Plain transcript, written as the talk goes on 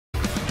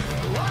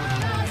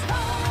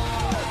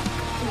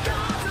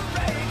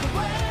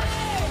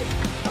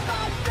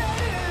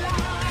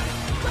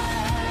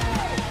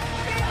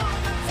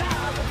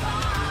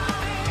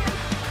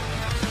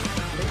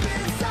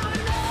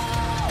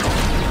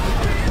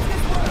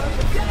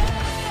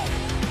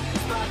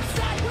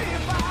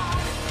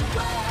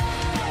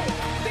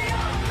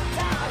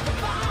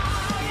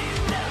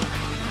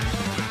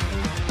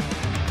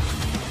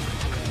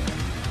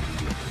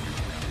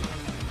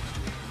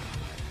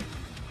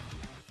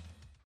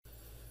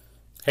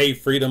Hey,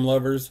 freedom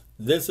lovers,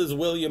 this is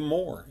William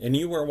Moore, and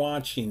you are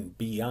watching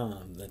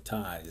Beyond the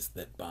Ties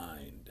That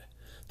Bind.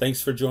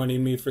 Thanks for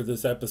joining me for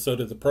this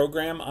episode of the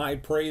program. I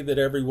pray that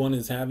everyone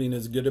is having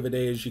as good of a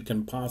day as you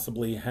can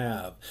possibly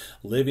have,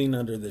 living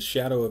under the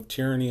shadow of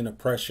tyranny and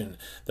oppression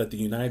that the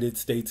United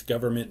States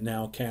government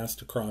now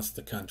casts across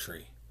the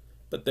country.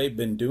 But they've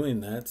been doing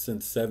that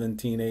since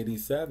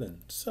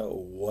 1787, so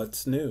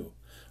what's new?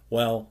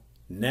 Well,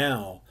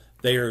 now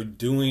they are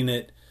doing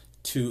it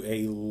to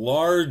a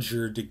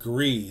larger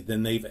degree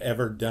than they've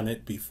ever done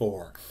it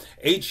before.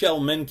 H.L.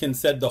 Mencken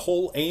said the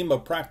whole aim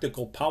of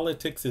practical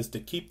politics is to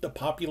keep the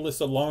populace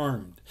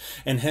alarmed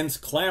and hence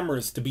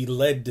clamorous to be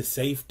led to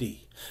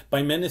safety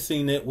by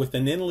menacing it with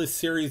an endless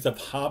series of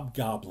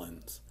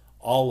hobgoblins,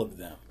 all of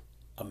them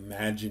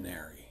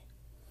imaginary.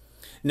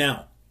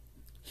 Now,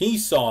 he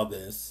saw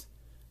this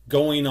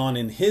going on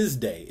in his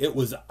day. It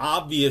was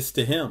obvious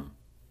to him.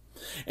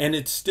 And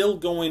it's still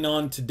going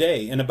on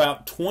today. And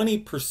about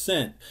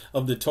 20%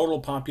 of the total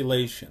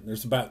population,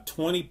 there's about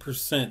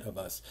 20% of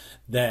us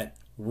that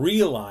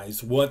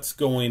realize what's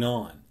going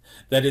on.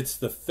 That it's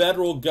the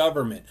federal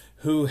government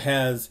who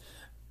has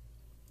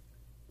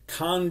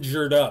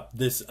conjured up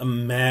this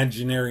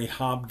imaginary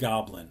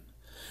hobgoblin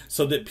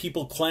so that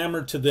people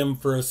clamor to them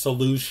for a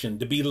solution,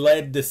 to be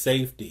led to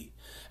safety.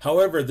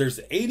 However, there's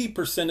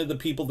 80% of the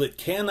people that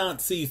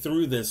cannot see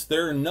through this.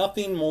 They're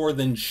nothing more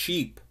than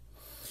sheep.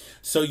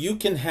 So you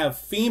can have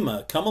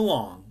FEMA come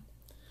along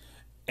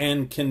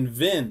and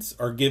convince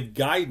or give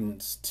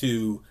guidance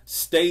to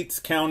states,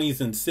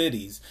 counties, and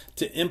cities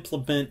to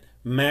implement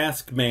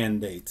mask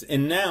mandates.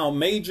 And now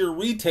major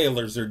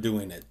retailers are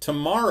doing it.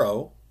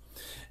 Tomorrow,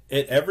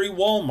 at every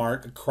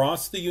Walmart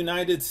across the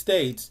United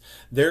States,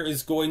 there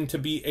is going to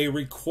be a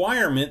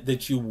requirement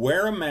that you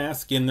wear a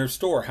mask in their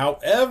store.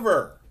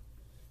 However,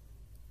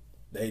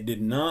 they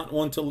did not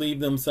want to leave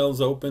themselves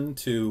open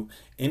to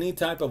any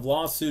type of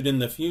lawsuit in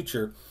the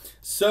future.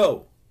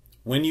 So,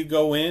 when you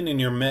go in and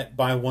you're met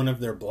by one of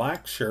their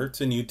black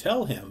shirts and you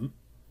tell him,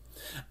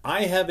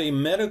 I have a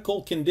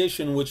medical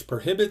condition which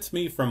prohibits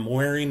me from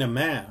wearing a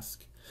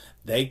mask,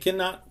 they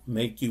cannot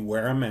make you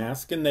wear a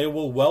mask and they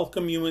will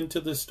welcome you into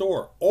the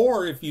store.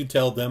 Or if you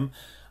tell them,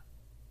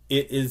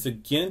 it is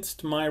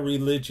against my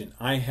religion,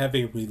 I have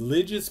a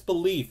religious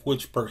belief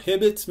which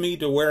prohibits me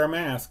to wear a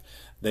mask,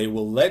 they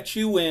will let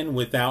you in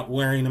without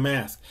wearing a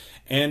mask.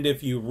 And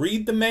if you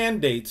read the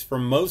mandates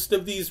from most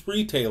of these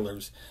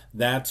retailers,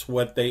 that's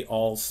what they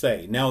all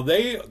say. Now,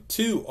 they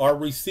too are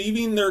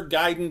receiving their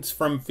guidance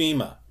from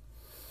FEMA.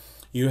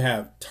 You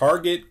have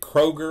Target,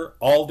 Kroger,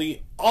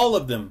 Aldi, all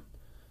of them,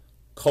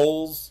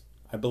 Kohl's,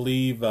 I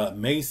believe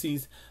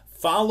Macy's,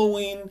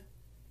 following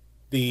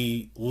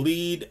the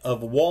lead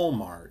of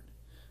Walmart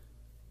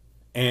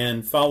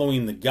and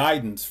following the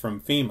guidance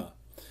from FEMA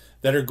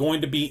that are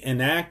going to be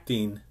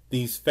enacting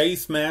these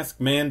face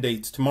mask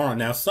mandates tomorrow.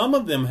 Now, some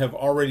of them have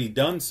already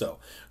done so.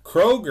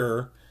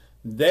 Kroger,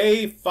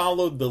 they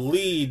followed the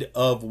lead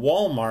of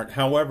Walmart.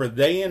 However,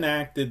 they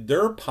enacted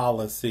their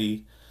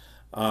policy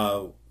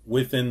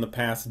within the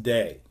past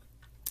day.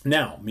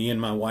 Now, me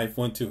and my wife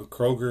went to a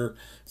Kroger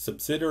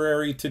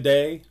subsidiary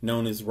today,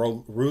 known as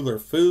Ruler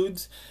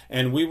Foods,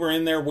 and we were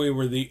in there. We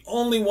were the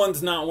only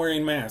ones not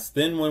wearing masks.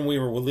 Then when we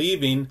were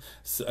leaving,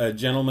 a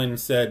gentleman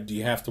said, do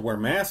you have to wear a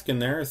mask in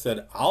there? I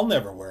said, I'll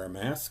never wear a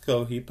mask.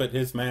 So he put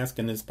his mask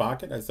in his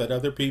pocket. I said,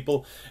 other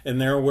people in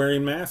there are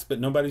wearing masks, but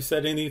nobody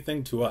said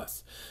anything to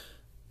us.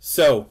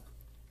 So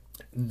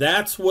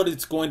that's what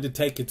it's going to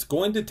take. It's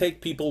going to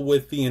take people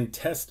with the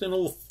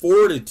intestinal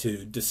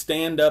fortitude to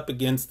stand up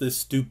against this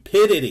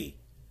stupidity.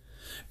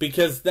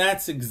 Because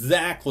that's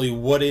exactly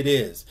what it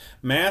is.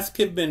 Masks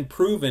have been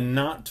proven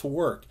not to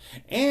work.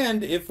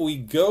 And if we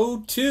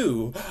go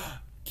to,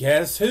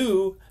 guess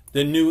who?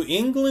 The New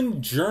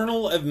England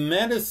Journal of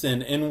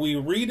Medicine, and we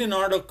read an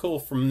article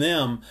from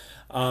them,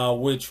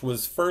 which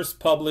was first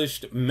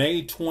published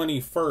May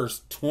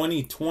 21st,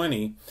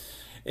 2020.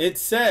 It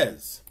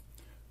says,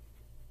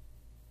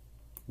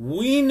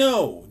 we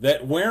know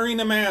that wearing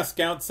a mask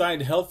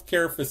outside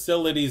healthcare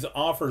facilities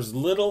offers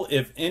little,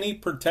 if any,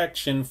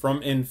 protection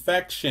from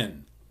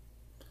infection.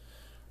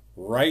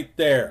 Right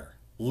there.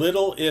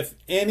 Little, if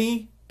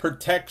any,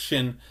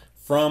 protection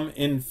from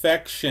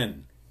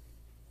infection.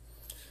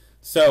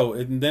 So,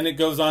 and then it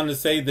goes on to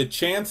say the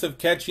chance of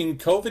catching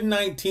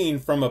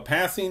COVID-19 from a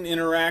passing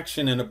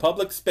interaction in a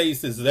public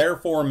space is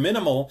therefore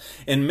minimal.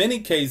 In many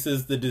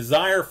cases, the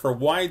desire for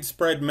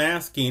widespread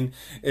masking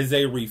is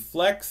a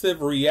reflexive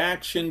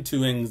reaction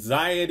to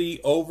anxiety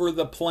over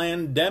the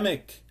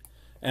pandemic.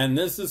 And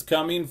this is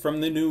coming from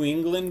the New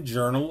England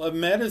Journal of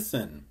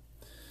Medicine.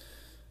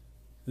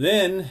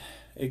 Then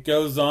it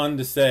goes on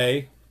to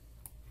say,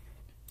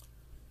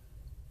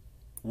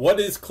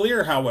 What is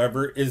clear,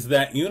 however, is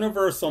that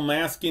universal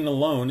masking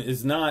alone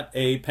is not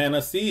a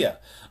panacea.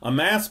 A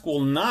mask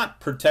will not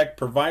protect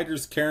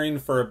providers caring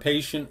for a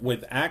patient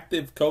with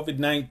active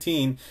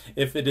COVID-19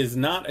 if it is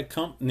not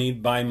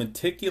accompanied by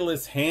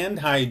meticulous hand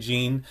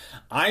hygiene,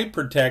 eye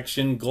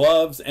protection,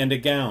 gloves, and a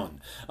gown.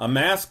 A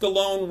mask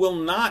alone will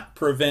not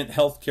prevent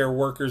healthcare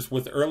workers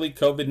with early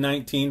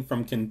COVID-19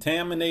 from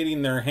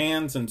contaminating their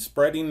hands and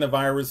spreading the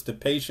virus to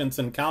patients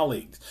and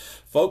colleagues.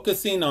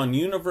 Focusing on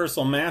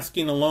universal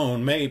masking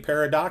alone may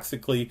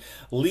paradoxically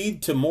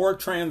lead to more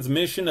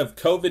transmission of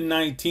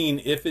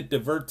COVID-19 if it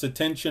diverts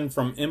attention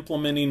from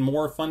implementing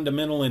more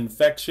fundamental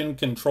infection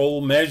control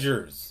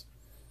measures.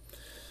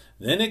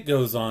 Then it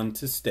goes on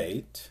to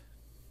state,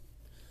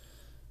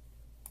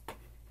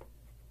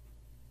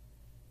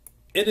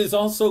 it is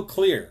also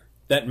clear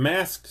that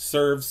masks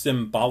serve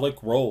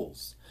symbolic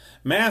roles.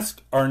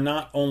 Masks are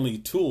not only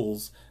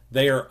tools,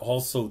 they are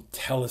also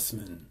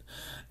talismans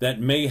that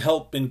may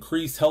help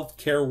increase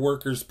healthcare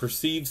workers'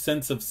 perceived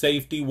sense of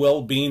safety,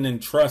 well-being,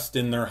 and trust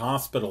in their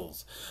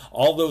hospitals.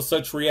 Although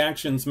such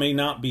reactions may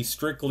not be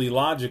strictly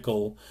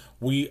logical,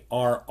 we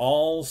are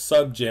all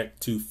subject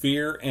to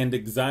fear and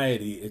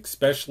anxiety,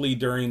 especially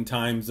during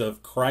times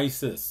of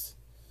crisis,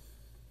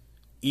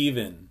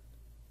 even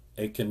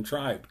a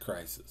contrived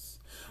crisis.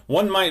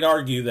 One might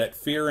argue that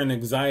fear and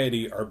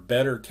anxiety are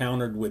better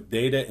countered with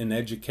data and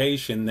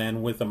education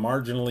than with a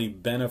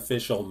marginally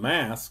beneficial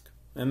mask,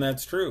 and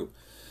that's true.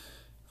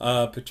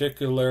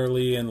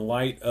 Particularly in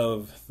light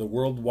of the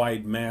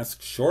worldwide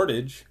mask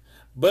shortage,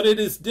 but it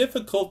is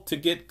difficult to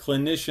get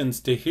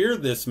clinicians to hear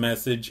this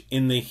message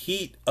in the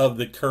heat of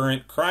the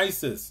current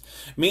crisis,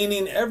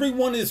 meaning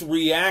everyone is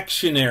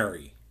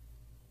reactionary.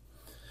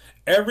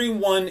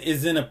 Everyone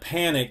is in a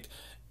panic.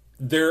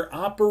 They're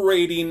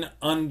operating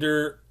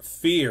under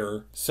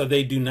fear, so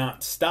they do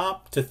not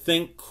stop to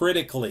think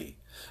critically.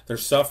 They're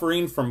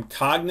suffering from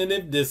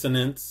cognitive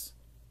dissonance,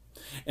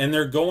 and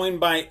they're going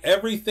by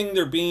everything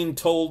they're being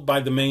told by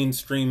the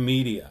mainstream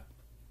media.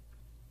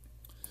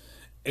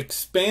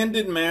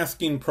 Expanded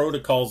masking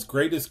protocols'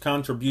 greatest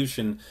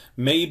contribution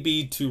may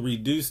be to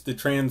reduce the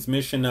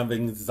transmission of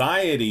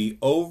anxiety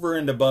over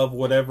and above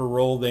whatever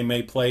role they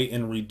may play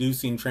in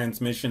reducing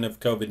transmission of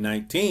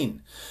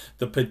COVID-19.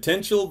 The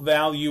potential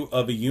value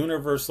of a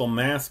universal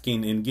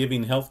masking in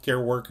giving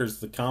healthcare workers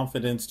the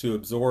confidence to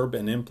absorb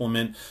and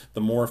implement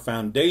the more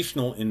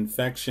foundational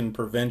infection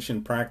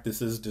prevention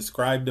practices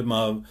described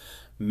above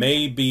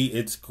may be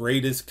its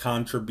greatest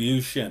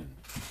contribution.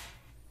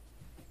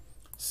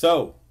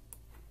 So,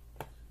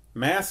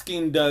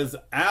 masking does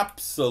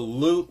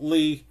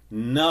absolutely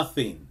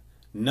nothing.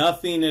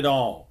 Nothing at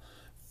all.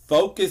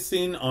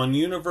 Focusing on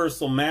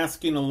universal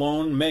masking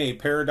alone may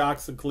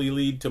paradoxically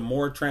lead to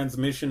more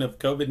transmission of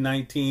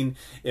COVID-19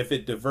 if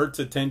it diverts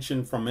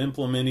attention from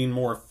implementing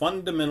more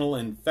fundamental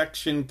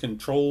infection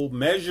control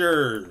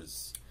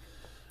measures.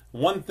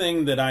 One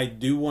thing that I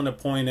do want to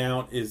point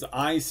out is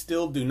I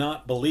still do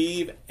not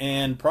believe,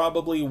 and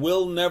probably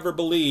will never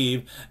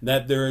believe,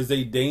 that there is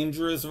a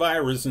dangerous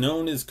virus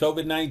known as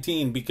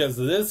COVID-19, because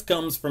this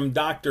comes from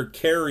Dr.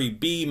 Carrie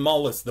B.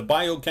 Mullis, the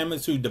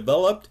biochemist who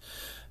developed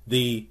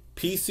the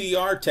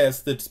PCR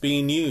test that's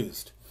being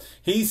used.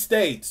 He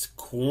states,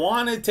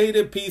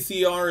 quantitative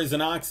PCR is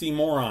an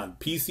oxymoron.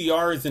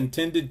 PCR is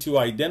intended to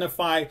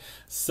identify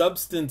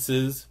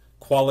substances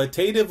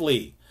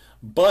qualitatively,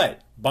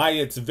 but by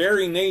its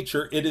very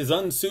nature, it is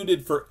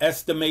unsuited for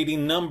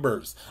estimating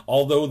numbers,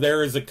 although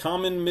there is a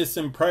common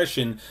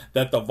misimpression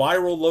that the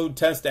viral load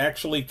tests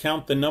actually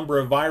count the number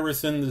of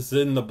viruses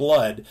in the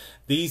blood.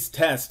 These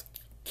tests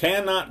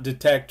cannot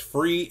detect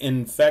free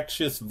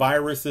infectious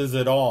viruses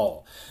at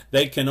all.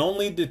 They can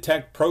only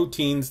detect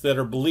proteins that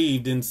are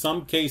believed, in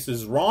some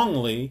cases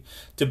wrongly,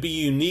 to be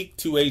unique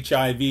to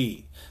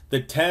HIV. The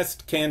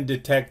test can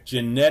detect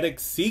genetic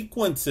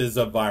sequences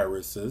of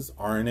viruses,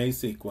 RNA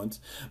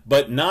sequence,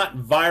 but not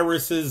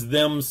viruses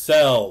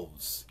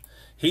themselves.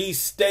 He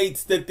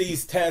states that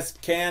these tests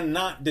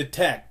cannot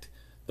detect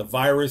the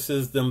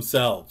viruses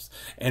themselves.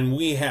 And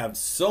we have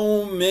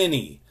so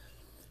many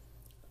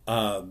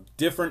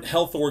different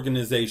health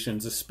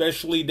organizations,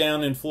 especially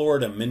down in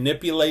Florida,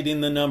 manipulating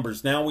the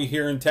numbers. Now we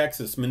hear in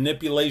Texas,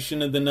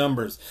 manipulation of the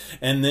numbers.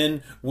 And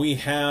then we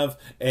have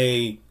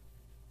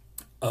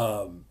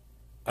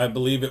I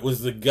believe it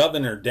was the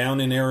governor down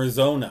in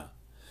Arizona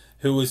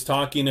who was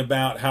talking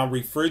about how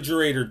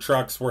refrigerator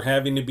trucks were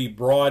having to be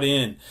brought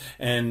in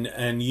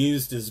and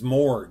used as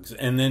morgues.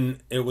 And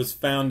then it was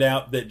found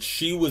out that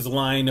she was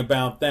lying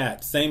about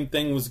that. Same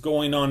thing was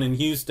going on in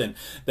Houston.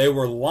 They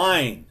were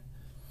lying.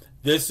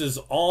 This is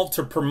all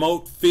to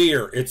promote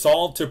fear. It's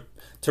all to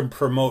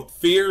promote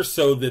fear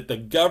so that the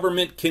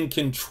government can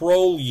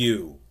control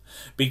you.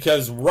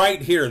 Because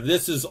right here,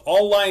 this is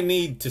all I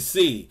need to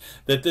see,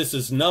 that this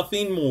is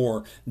nothing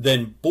more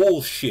than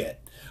bullshit.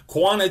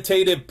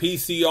 Quantitative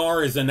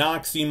PCR is an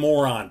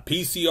oxymoron.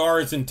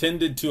 PCR is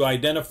intended to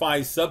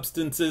identify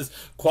substances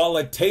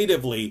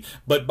qualitatively,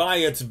 but by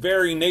its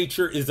very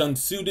nature is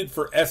unsuited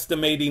for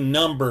estimating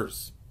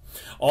numbers.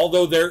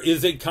 Although there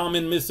is a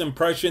common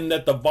misimpression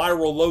that the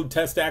viral load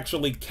tests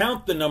actually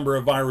count the number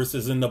of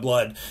viruses in the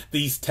blood,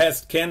 these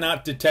tests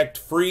cannot detect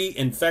free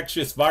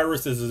infectious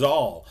viruses at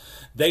all.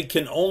 They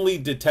can only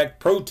detect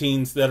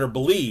proteins that are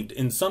believed,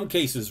 in some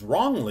cases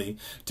wrongly,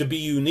 to be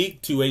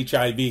unique to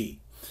HIV.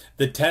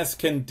 The test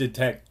can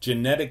detect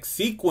genetic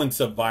sequence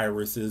of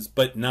viruses,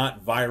 but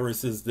not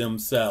viruses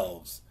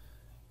themselves.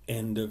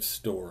 End of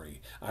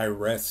story. I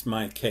rest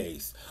my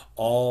case.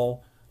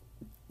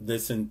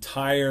 This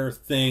entire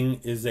thing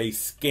is a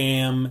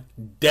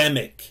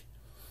scam-demic.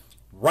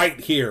 Right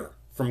here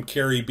from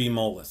Kerry B.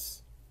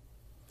 Mullis.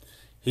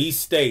 He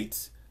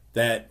states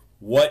that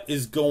what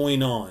is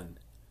going on,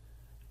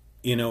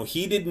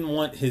 he didn't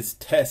want his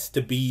test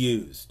to be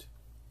used.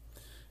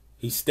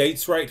 He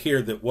states right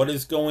here that what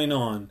is going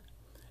on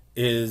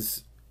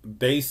is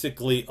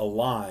basically a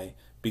lie,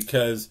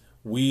 because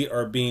we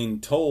are being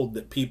told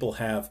that people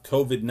have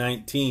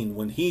COVID-19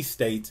 when he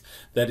states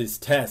that his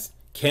test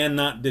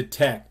cannot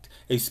detect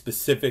a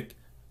specific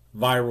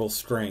viral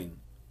strain.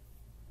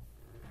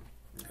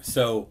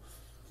 So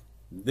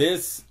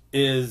this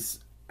is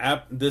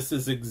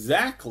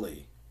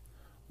exactly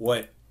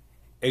what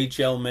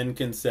H.L.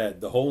 Mencken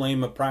said. The whole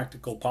aim of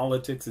practical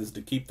politics is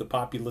to keep the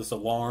populace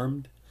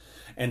alarmed,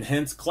 and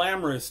hence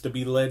clamorous to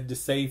be led to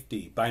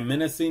safety by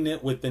menacing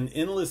it with an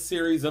endless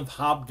series of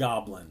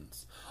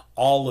hobgoblins,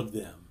 all of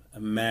them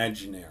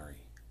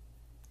imaginary.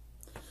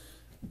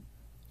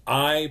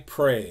 I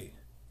pray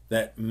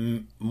that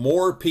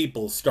more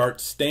people start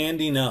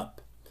standing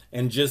up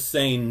and just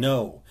saying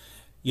no.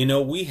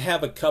 We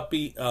have a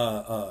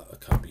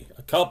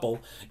couple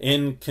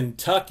in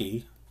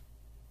Kentucky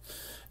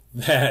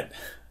that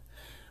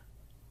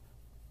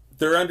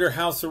they're under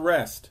house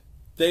arrest.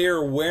 They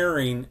are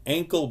wearing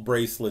ankle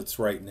bracelets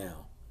right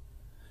now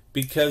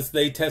because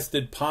they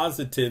tested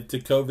positive to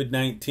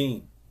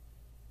COVID-19.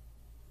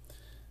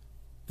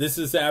 This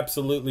is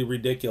absolutely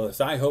ridiculous.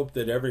 I hope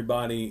that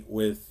everybody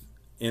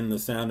in the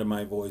sound of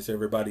my voice,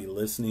 everybody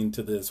listening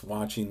to this,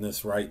 watching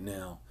this right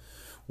now,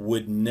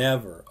 would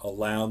never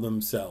allow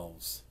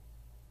themselves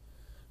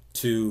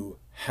to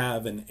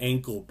have an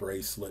ankle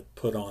bracelet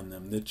put on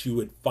them, that you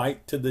would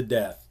fight to the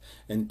death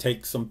and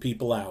take some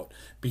people out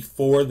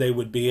before they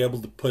would be able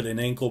to put an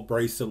ankle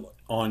bracelet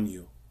on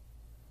you.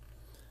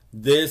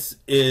 This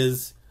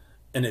is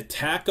an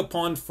attack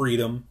upon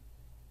freedom.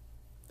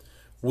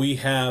 We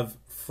have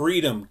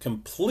freedom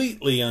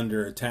completely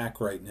under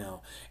attack right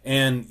now.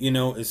 And,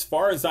 as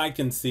far as I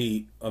can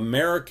see,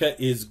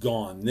 America is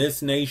gone.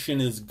 This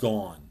nation is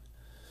gone.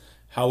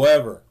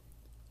 However,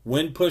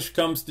 when push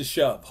comes to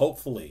shove,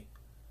 hopefully,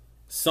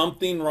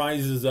 something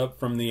rises up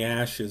from the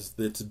ashes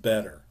that's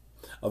better.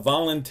 A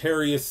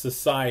voluntarist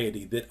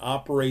society that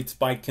operates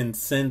by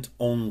consent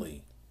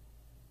only.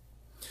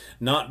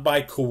 Not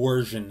by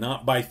coercion,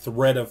 not by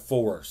threat of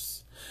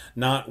force,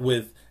 not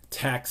with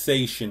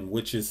taxation,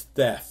 which is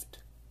theft.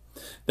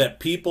 That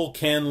people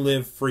can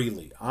live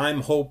freely.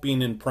 I'm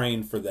hoping and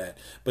praying for that.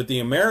 But the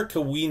America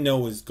we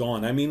know is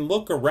gone. I mean,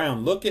 look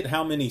around. Look at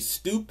how many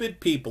stupid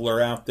people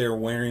are out there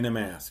wearing a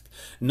mask.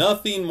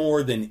 Nothing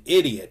more than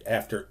idiot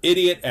after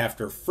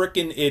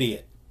frickin'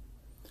 idiot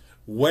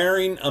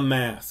wearing a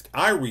mask.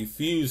 I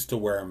refuse to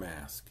wear a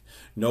mask.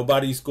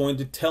 Nobody's going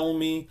to tell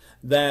me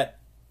that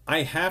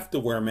I have to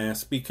wear a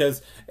mask,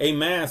 because a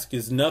mask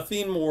is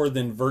nothing more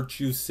than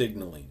virtue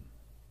signaling.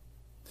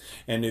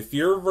 And if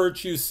your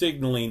virtue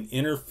signaling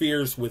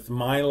interferes with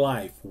my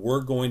life,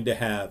 we're going to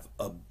have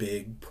a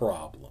big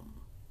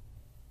problem.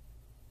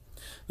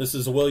 This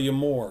is William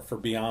Moore for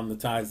Beyond the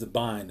Ties That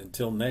Bind.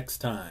 Until next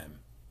time,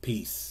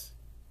 peace.